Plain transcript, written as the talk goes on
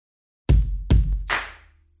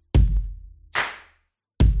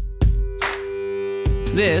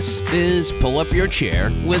This is Pull Up Your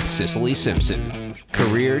Chair with Cicely Simpson.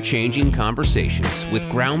 Career-changing conversations with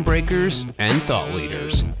groundbreakers and thought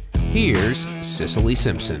leaders. Here's Cicely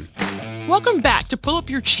Simpson. Welcome back to Pull Up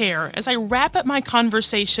Your Chair as I wrap up my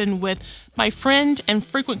conversation with my friend and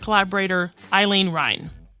frequent collaborator, Eileen Ryan.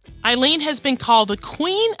 Eileen has been called the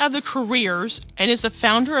queen of the careers and is the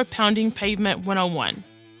founder of Pounding Pavement 101.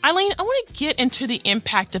 Eileen, I want to get into the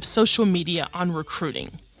impact of social media on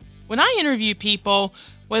recruiting. When I interview people,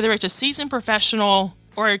 whether it's a seasoned professional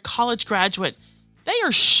or a college graduate, they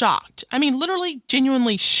are shocked. I mean, literally,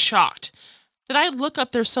 genuinely shocked that I look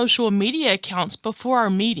up their social media accounts before our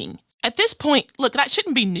meeting. At this point, look, that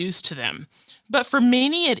shouldn't be news to them, but for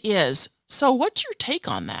many it is. So what's your take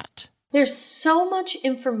on that? There's so much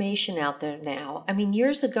information out there now. I mean,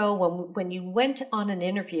 years ago when you went on an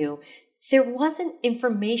interview, there wasn't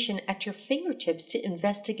information at your fingertips to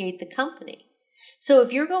investigate the company. So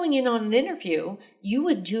if you're going in on an interview, you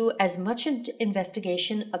would do as much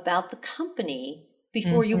investigation about the company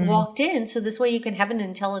before you walked in, so this way you can have an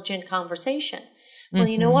intelligent conversation. Well,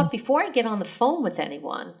 you know what? Before I get on the phone with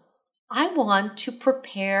anyone, I want to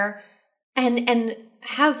prepare and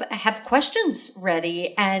have questions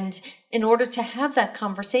ready, and in order to have that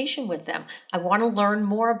conversation with them, I want to learn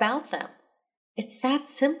more about them. It's that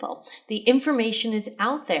simple. The information is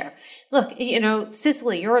out there. Look,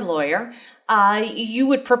 Cicely, you're a lawyer. You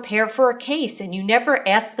would prepare for a case and you never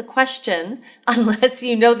ask the question unless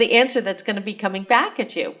you know the answer that's going to be coming back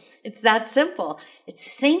at you. It's that simple. It's the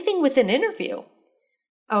same thing with an interview.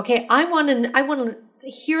 Okay, I want to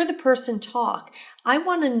hear the person talk. I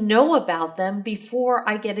want to know about them before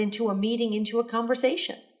I get into a meeting, into a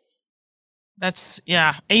conversation.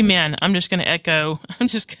 Amen. I'm just going to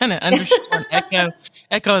underscore and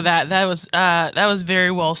echo that. That was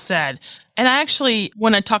very well said. And I actually,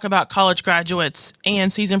 when I talk about college graduates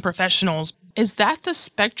and seasoned professionals, is that the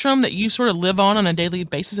spectrum that you sort of live on a daily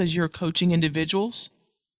basis as you're coaching individuals?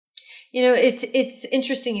 It's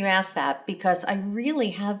interesting you ask that, because I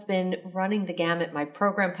really have been running the gamut. My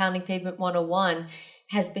program, Pounding Pavement 101,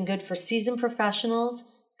 has been good for seasoned professionals,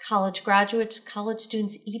 college graduates, college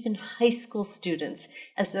students, even high school students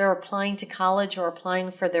as they're applying to college or applying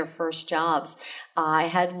for their first jobs. I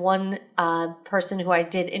had one person who I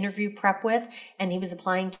did interview prep with, and he was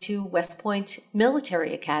applying to West Point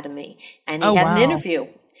Military Academy, and he had an interview.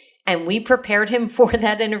 And we prepared him for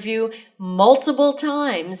that interview multiple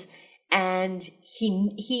times. And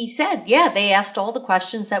he said, they asked all the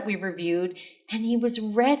questions that we reviewed, and he was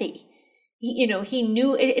ready. He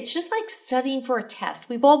knew it's just like studying for a test.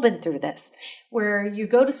 We've all been through this, where you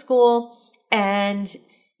go to school and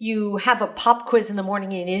you have a pop quiz in the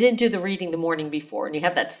morning and you didn't do the reading the morning before, and you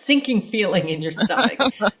have that sinking feeling in your stomach.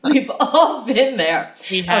 We've all been there.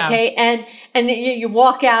 We have. Okay. And you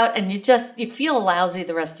walk out and you feel lousy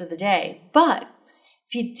the rest of the day. But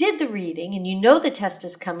if you did the reading and you know the test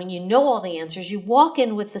is coming, you know all the answers, you walk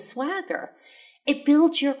in with the swagger, it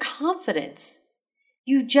builds your confidence.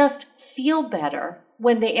 You just feel better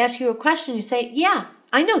when they ask you a question. You say,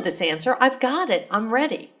 I know this answer. I've got it. I'm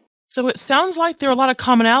ready. So it sounds like there are a lot of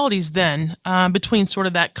commonalities then between sort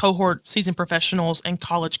of that cohort, seasoned professionals and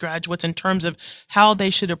college graduates in terms of how they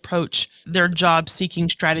should approach their job seeking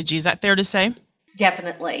strategy. Is that fair to say?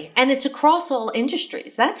 Definitely. And it's across all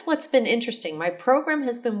industries. That's what's been interesting. My program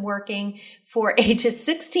has been working for ages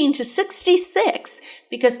 16 to 66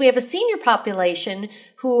 because we have a senior population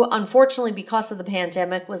who, unfortunately, because of the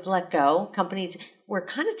pandemic, was let go. Companies were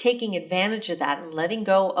kind of taking advantage of that and letting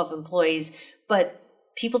go of employees, but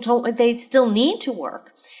they still need to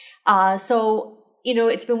work. So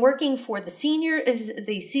it's been working for the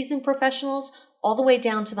seasoned professionals, all the way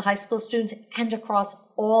down to the high school students and across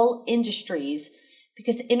all industries,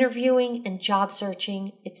 because interviewing and job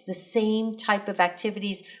searching, it's the same type of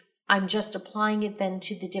activities. I'm just applying it then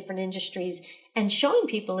to the different industries and showing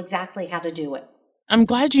people exactly how to do it. I'm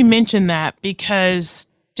glad you mentioned that, because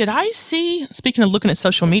did I see, speaking of looking at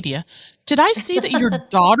social media, did I see that your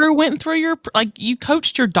daughter went through you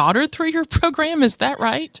coached your daughter through your program? Is that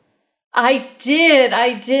right? I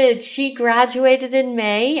did. She graduated in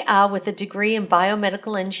May with a degree in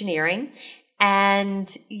biomedical engineering. And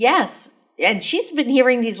yes, and she's been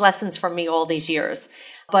hearing these lessons from me all these years.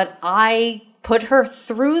 But I put her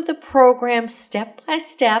through the program step by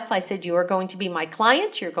step. I said, you are going to be my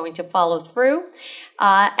client. You're going to follow through.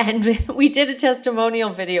 And we did a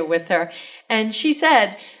testimonial video with her. And she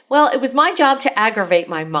said, well, it was my job to aggravate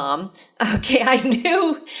my mom. Okay, I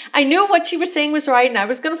knew what she was saying was right, and I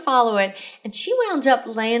was going to follow it. And she wound up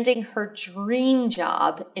landing her dream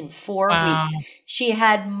job in 4 weeks. She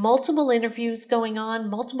had multiple interviews going on,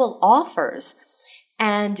 multiple offers.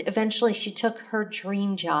 And eventually she took her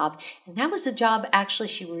dream job. And that was a job actually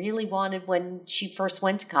she really wanted when she first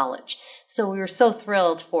went to college. So we were so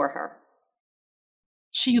thrilled for her.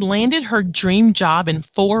 She landed her dream job in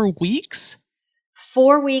 4 weeks?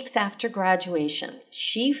 4 weeks after graduation.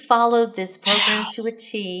 She followed this program to a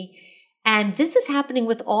T. And this is happening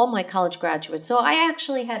with all my college graduates. So I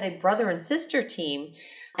actually had a brother and sister team.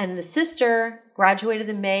 And the sister graduated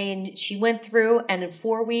in May and she went through, and in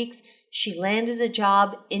 4 weeks, she landed a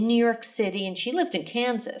job in New York City, and she lived in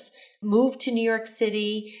Kansas, moved to New York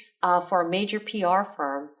City for a major PR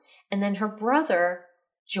firm. And then her brother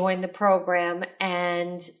joined the program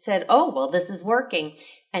and said, oh, well, this is working.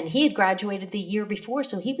 And he had graduated the year before,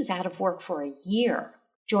 so he was out of work for a year.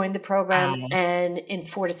 Joined the program, and in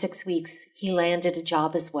 4 to 6 weeks, he landed a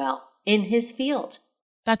job as well in his field.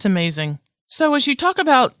 That's amazing. So as you talk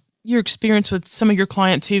about your experience with some of your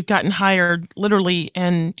clients who've gotten hired literally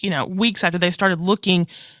in, weeks after they started looking,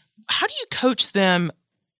 how do you coach them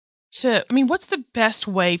what's the best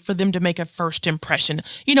way for them to make a first impression?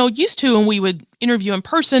 Used to when we would interview in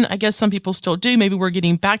person, I guess some people still do. Maybe we're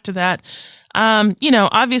getting back to that.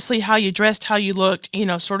 Obviously how you dressed, how you looked,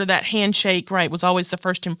 sort of that handshake, right, was always the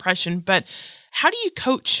first impression. But how do you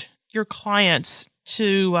coach your clients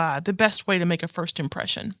to the best way to make a first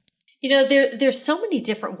impression? There's so many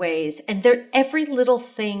different ways, and every little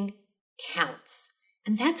thing counts.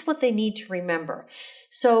 And that's what they need to remember.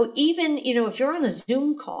 So even, if you're on a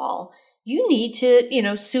Zoom call, you need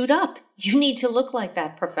to, suit up. You need to look like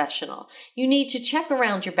that professional. You need to check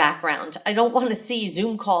around your background. I don't want to see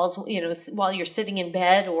Zoom calls, while you're sitting in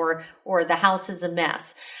bed or the house is a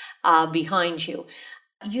mess behind you.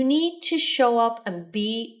 You need to show up and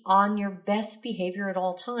be on your best behavior at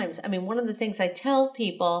all times. One of the things I tell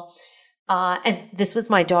people, and this was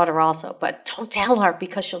my daughter also, but don't tell her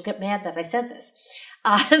because she'll get mad that I said this,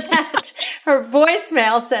 that her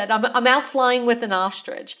voicemail said, I'm out flying with an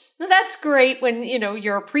ostrich. Now, that's great when,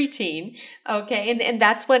 you're a preteen. Okay. And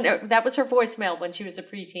that's when, that was her voicemail when she was a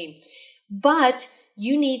preteen. But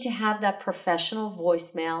you need to have that professional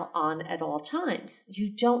voicemail on at all times.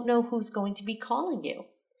 You don't know who's going to be calling you.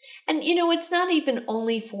 And, it's not even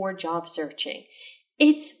only for job searching.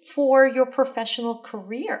 It's for your professional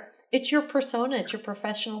career. It's your persona. It's your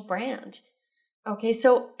professional brand. Okay,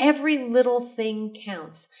 so every little thing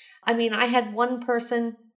counts. I had one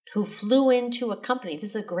person who flew into a company.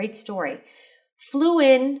 This is a great story. Flew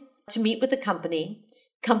in to meet with the company.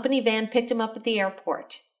 Company van picked him up at the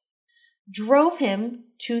airport. Drove him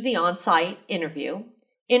to the on-site interview.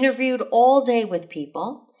 Interviewed all day with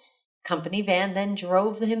people. Company van then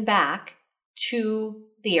drove him back to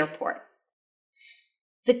the airport.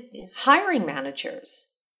 The hiring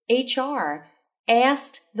managers, HR,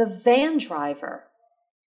 asked the van driver,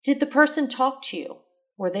 did the person talk to you?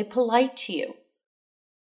 Were they polite to you?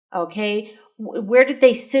 Okay, where did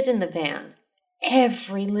they sit in the van?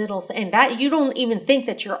 Every little thing, and that you don't even think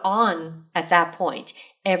that you're on at that point.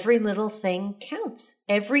 Every little thing counts.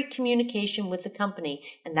 Every communication with the company,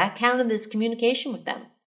 and that counted as communication with them.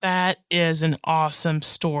 That is an awesome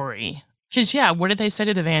story. Because, what did they say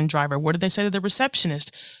to the van driver? What did they say to the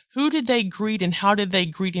receptionist? Who did they greet and how did they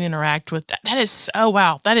greet and interact with that? That is, oh,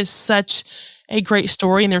 wow. That is such a great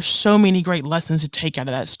story. And there's so many great lessons to take out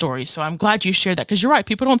of that story. So I'm glad you shared that because you're right.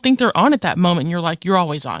 People don't think they're on at that moment. And you're like, you're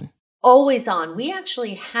always on. Always on. We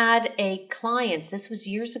actually had a client, this was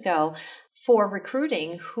years ago, for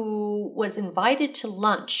recruiting who was invited to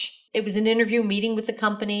lunch. It was an interview meeting with the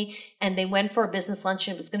company and they went for a business lunch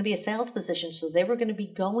and it was going to be a sales position. So they were going to be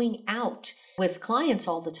going out with clients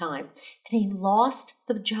all the time. And he lost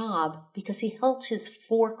the job because he held his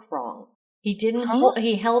fork wrong. He didn't,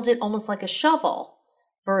 he held it almost like a shovel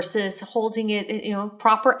versus holding it,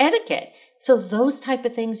 proper etiquette. So those type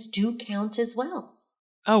of things do count as well.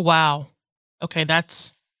 Oh, wow. Okay.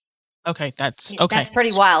 That's okay. That's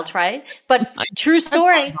pretty wild, right? But true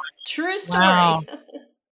story. True story. Wow.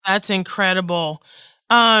 That's incredible.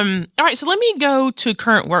 All right. So let me go to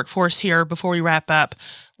current workforce here before we wrap up.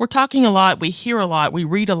 We're talking a lot. We hear a lot. We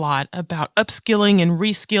read a lot about upskilling and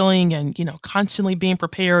reskilling and, constantly being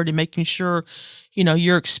prepared and making sure,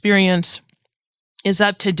 your experience is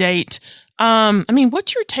up to date.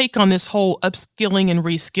 What's your take on this whole upskilling and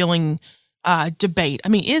reskilling debate?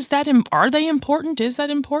 Are they important? Is that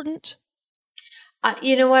important?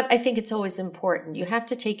 You know what? I think it's always important. You have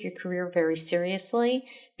to take your career very seriously,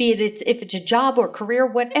 be it if it's a job or career,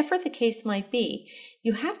 whatever the case might be.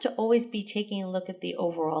 You have to always be taking a look at the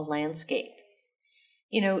overall landscape.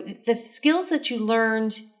 The skills that you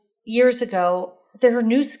learned years ago, there are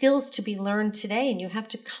new skills to be learned today, and you have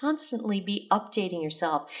to constantly be updating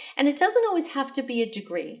yourself. And it doesn't always have to be a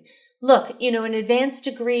degree. Look, an advanced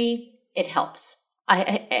degree, it helps.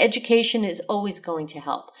 Education is always going to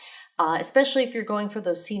help, especially if you're going for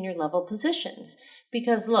those senior level positions.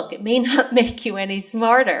 Because look, it may not make you any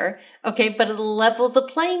smarter, okay, but it'll level the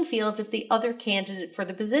playing field if the other candidate for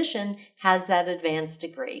the position has that advanced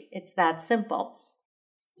degree. It's that simple.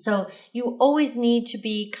 So you always need to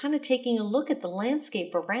be kind of taking a look at the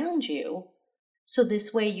landscape around you. So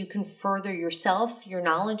this way you can further yourself, your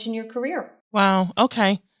knowledge, and your career. Wow.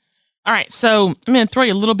 Okay. All right. So I'm going to throw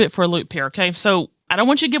you a little bit for a loop here. Okay. So I don't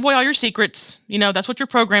want you to give away all your secrets. That's what your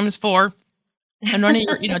program is for. And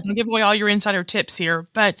don't give away all your insider tips here.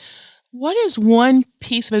 But what is one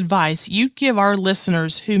piece of advice you'd give our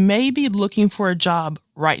listeners who may be looking for a job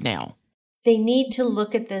right now? They need to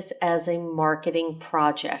look at this as a marketing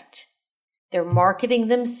project. They're marketing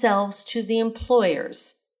themselves to the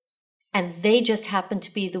employers, and they just happen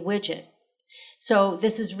to be the widget. So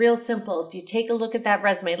this is real simple. If you take a look at that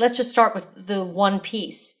resume, let's just start with the one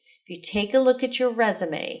piece. If you take a look at your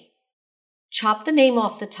resume, chop the name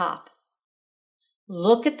off the top,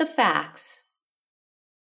 look at the facts,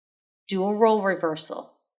 do a role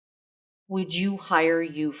reversal. Would you hire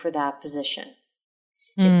you for that position?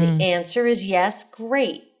 If the answer is yes,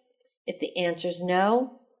 great. If the answer is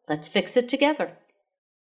no, let's fix it together.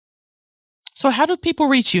 So how do people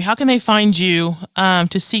reach you? How can they find you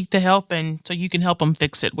to seek the help and so you can help them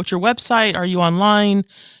fix it? What's your website? Are you online?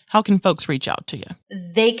 How can folks reach out to you?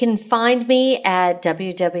 They can find me at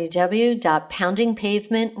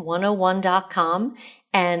www.poundingpavement101.com,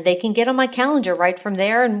 and they can get on my calendar right from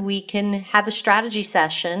there, and we can have a strategy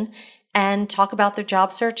session and talk about their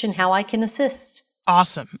job search and how I can assist.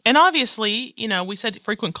 Awesome. And obviously, we said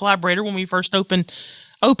frequent collaborator when we first opened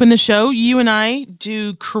the show. You and I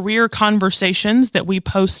do career conversations that we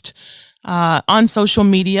post on social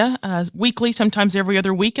media weekly, sometimes every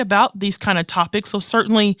other week, about these kind of topics. So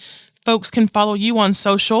certainly folks can follow you on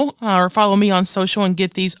social or follow me on social and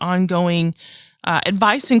get these ongoing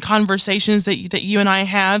advice and conversations that you and I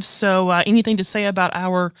have. So anything to say about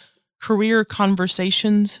our Career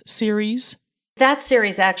Conversations series? That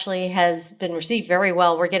series actually has been received very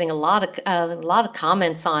well. We're getting a lot of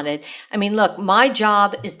comments on it. I mean, look, my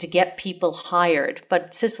job is to get people hired.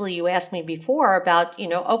 But Cicely, you asked me before about,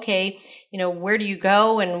 where do you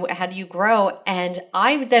go and how do you grow? And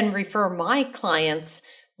I then refer my clients,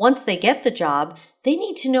 once they get the job, they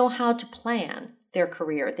need to know how to plan their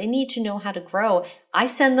career. They need to know how to grow. I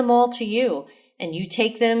send them all to you. And you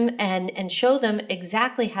take them and show them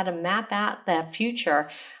exactly how to map out that future.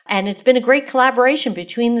 And it's been a great collaboration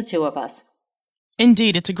between the two of us.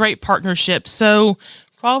 Indeed, it's a great partnership. So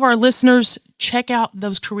for all of our listeners, check out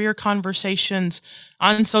those career conversations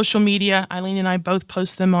on social media. Eileen and I both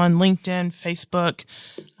post them on LinkedIn, Facebook,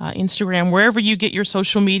 Instagram, wherever you get your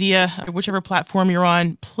social media, whichever platform you're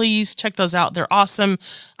on. Please check those out. They're awesome.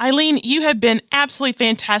 Eileen, you have been absolutely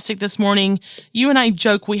fantastic this morning. You and I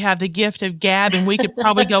joke we have the gift of gab, and we could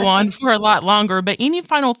probably go on for a lot longer. But any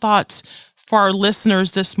final thoughts for our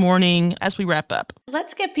listeners this morning as we wrap up?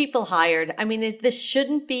 Let's get people hired. I mean, this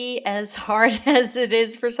shouldn't be as hard as it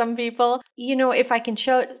is for some people. If I can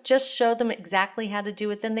show them exactly how to do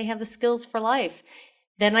it, then they have the skills for life.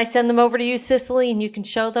 Then I send them over to you, Cicely, and you can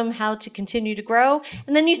show them how to continue to grow.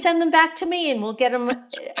 And then you send them back to me, and we'll get them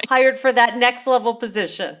hired for that next level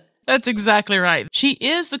position. That's exactly right. She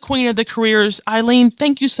is the queen of the careers. Eileen,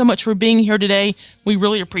 thank you so much for being here today. We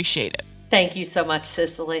really appreciate it. Thank you so much,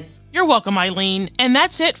 Cicely. You're welcome, Eileen. And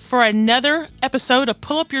that's it for another episode of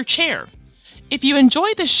Pull Up Your Chair. If you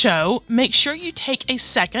enjoyed the show, make sure you take a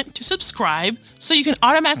second to subscribe so you can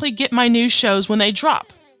automatically get my new shows when they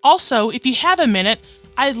drop. Also, if you have a minute,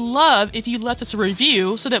 I'd love if you left us a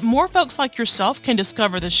review so that more folks like yourself can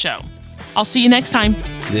discover the show. I'll see you next time.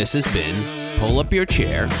 This has been Pull Up Your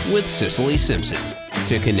Chair with Cicely Simpson.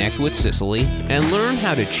 To connect with Cicely and learn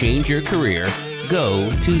how to change your career, go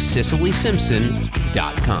to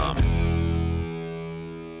CicelySimpson.com.